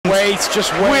wait,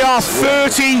 just wait. We are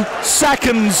 30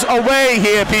 seconds away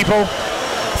here, people.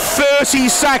 30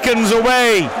 seconds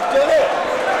away.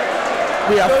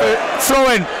 We are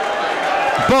throwing.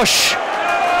 Bush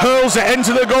hurls it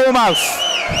into the goal mouth.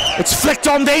 It's flicked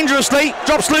on dangerously.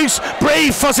 Drops loose.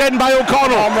 Brave foot in by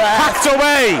O'Connell. Hacked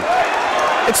away.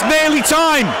 It's nearly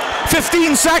time.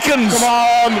 15 seconds. Come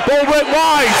on. Ball went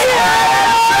wide.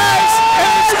 Yes!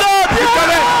 It's done. You've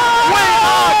done it.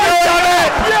 You've done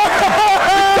it. You've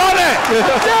done it.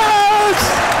 Yes!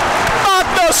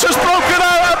 Madness has broken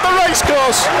out at the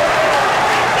racecourse.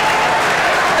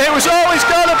 It was always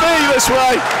going to be this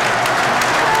way.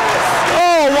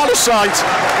 Oh, what a sight.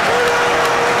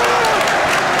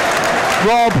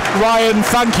 Rob, Ryan,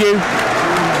 thank you.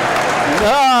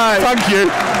 Aye. Thank you.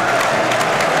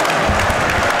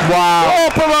 Wow.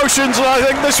 All promotions, I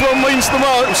think this one means the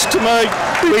most to me.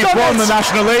 We've won the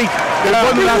National League. We've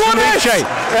won the National League, Shay.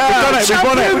 We've done it. We've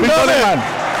won it. We've done it, man.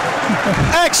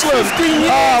 Excellent. 15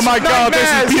 years. Oh my God, this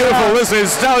is beautiful. This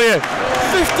is, tell you.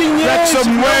 15 years.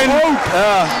 Wrexham win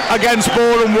against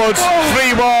Boreham Woods.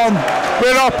 3-1.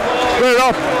 We're up. We're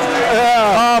up.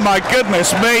 Oh my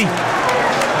goodness me.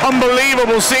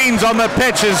 Unbelievable scenes on the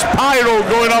pitches. Pyro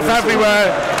going off everywhere.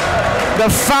 The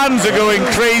fans are going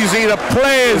crazy. The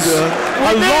players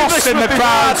are lost in the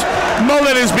crowd.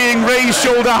 Mullen is being raised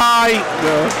shoulder high.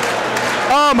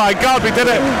 Oh my God, we did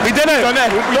it. We did it.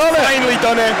 We've finally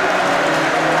done it.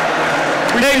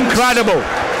 Incredible.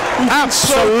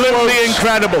 Absolutely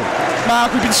incredible.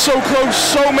 Mark, we've been so close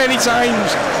so many times.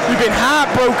 We've been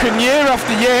heartbroken year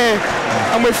after year,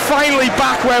 and we're finally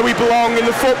back where we belong in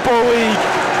the Football League.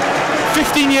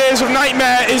 15 years of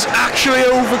nightmare is actually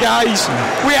over, guys.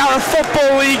 We are a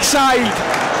Football League side.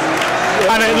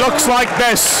 And it looks like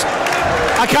this.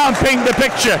 I can't paint the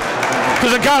picture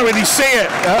because I can't really see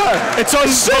it. It's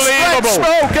unbelievable.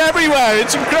 Smoke everywhere.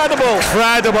 It's incredible.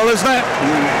 Incredible, isn't it?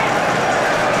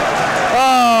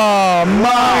 Oh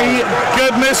my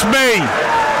goodness me.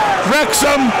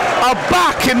 Wrexham are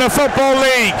back in the Football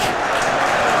League.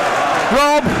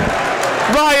 Rob,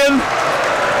 Ryan,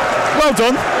 well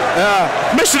done.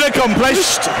 Mission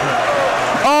accomplished.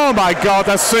 Oh my God,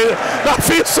 that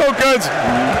feels so good.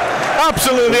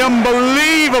 Absolutely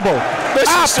unbelievable. This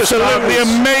absolutely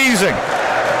is amazing.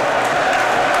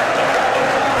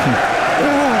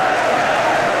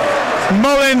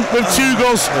 Mullen with 2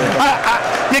 goals.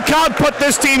 You can't put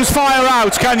this team's fire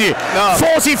out, can you? No.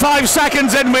 45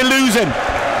 seconds in, we're losing.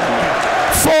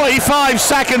 45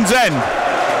 seconds in,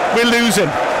 we're losing.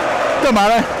 Don't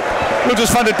matter. We'll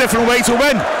just find a different way to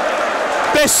win.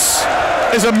 This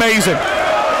is amazing.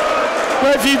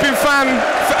 Whether you've been fan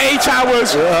for 8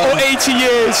 hours or 80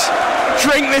 years,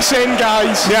 drink this in,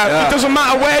 guys. It doesn't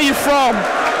matter where you're from,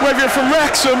 whether you're from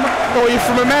Wrexham or you're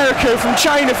from America, from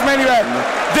China, from anywhere.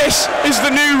 This is the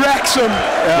new Wrexham.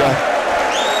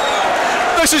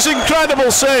 This is incredible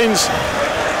scenes.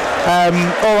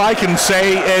 All I can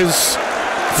say is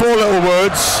 4 little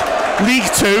words. League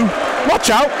 2,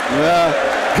 watch out.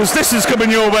 Because this is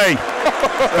coming your way.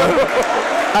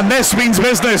 And this means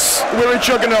business. We're a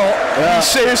juggernaut. We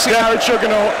seriously are a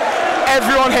juggernaut.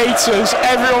 Everyone hates us.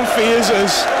 Everyone fears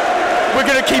us. We're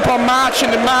going to keep on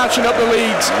marching and marching up the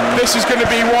leagues. This is going to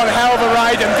be one hell of a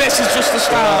ride, and this is just the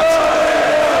start.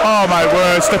 Oh my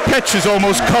words, the pitch is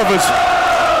almost covered.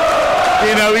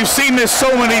 You know, we've seen this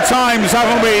so many times,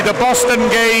 haven't we? The Boston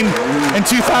game in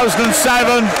 2007,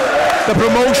 the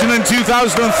promotion in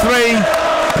 2003,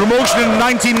 promotion in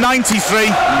 1993.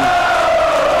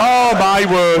 Oh my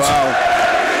word.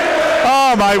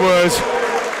 Oh my word.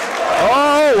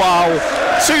 Oh wow.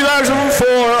 2004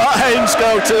 at Haynes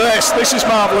go to this. This is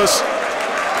marvellous.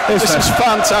 This is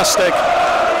fantastic.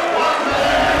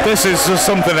 This is just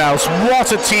something else.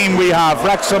 What a team we have.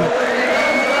 Wrexham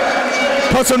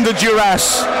put under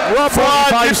duress.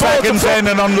 45 seconds in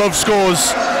and Unloved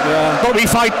scores. But we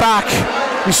fight back.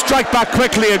 We strike back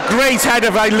quickly. A great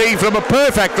header by Lee from a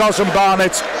perfect cross from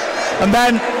Barnett. And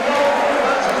then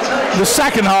the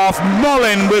second half,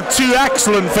 Mullen with 2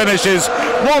 excellent finishes.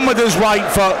 One with his right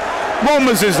foot, one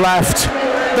with his left.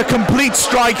 The complete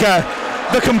striker,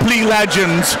 the complete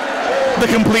legend, the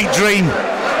complete dream.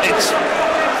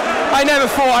 I never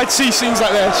thought I'd see scenes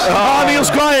like this. Oh,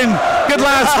 Neil's crying. Good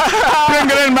lads.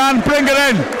 Bring it in, man. Bring it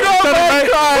in. Go on,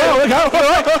 Oh, look out.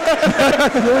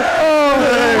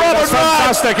 That's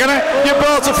fantastic, isn't it? You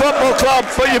bought a football club,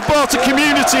 but you bought a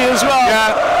community as well.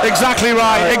 Yeah, exactly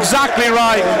right. Exactly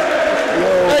right.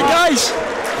 Hey, guys.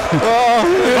 Oh,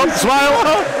 smile.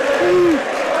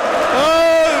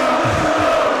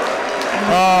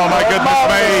 Oh, my goodness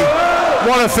me.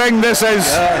 What a thing this is.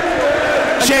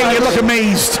 Chay, you look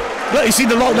amazed. Look, you see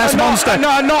the Loch Ness Monster.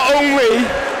 Not only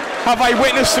have I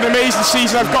witnessed an amazing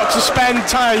season. I've got to spend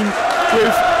time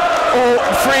with all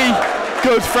 3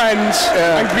 good friends,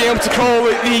 and be able to call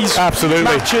it these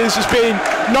matches has been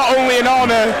not only an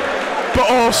honour, but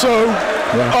also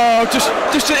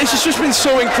it's just been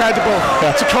so incredible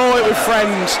to call it with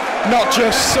friends, not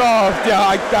just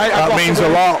that means a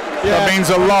lot. That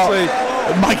means a lot.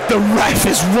 Mike, the ref,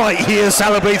 is right here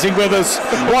celebrating with us.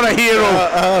 What a hero.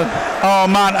 Oh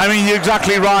man, I mean, you're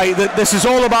exactly right. This is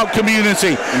all about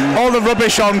community. All the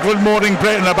rubbish on Good Morning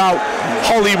Britain about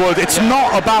Hollywood, it's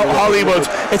not about Hollywood,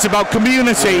 it's about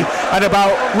community and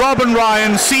about Rob and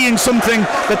Ryan seeing something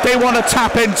that they want to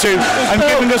tap into and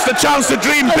giving us the chance to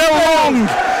dream. Bill Long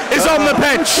is on the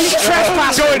pitch. He's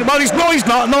trespassing. Well, he's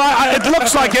not. No, it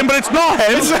looks like him, but it's not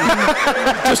him.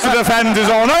 Just to defend his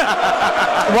honour.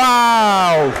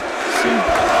 Wow.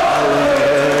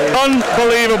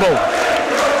 Unbelievable.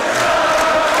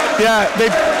 Yeah,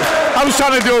 I was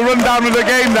trying to do a rundown of the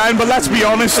game then, but let's be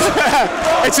honest,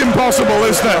 it's impossible,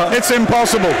 isn't it? It's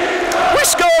impossible. We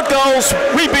scored goals,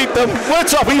 we beat them, we're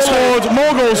top. We scored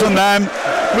more goals than them,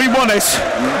 we won it.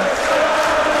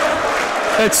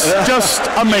 It's just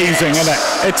amazing, isn't it?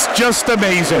 It's just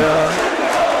amazing.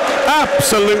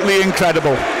 Absolutely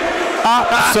incredible.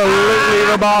 Absolutely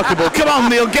remarkable. Come on,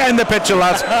 Neil, get in the picture,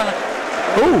 lads.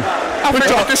 Ooh, have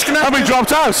we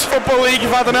dropped out? Football League, you've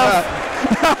had enough.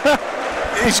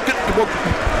 He's good.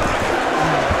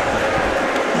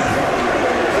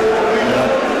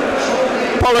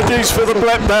 Apologies for the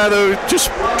blip there, who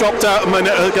just dropped out a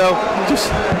minute ago.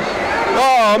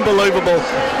 Unbelievable.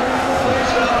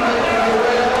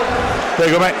 There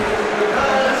you go, mate.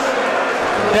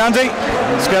 Hey, Andy,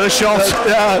 let's get a shot.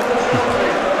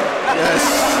 Yes.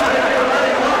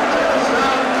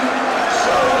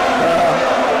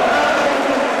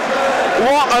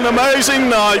 What an amazing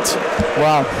night.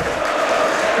 Wow.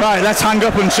 Right, let's hang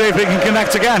up and see if we can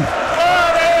connect again.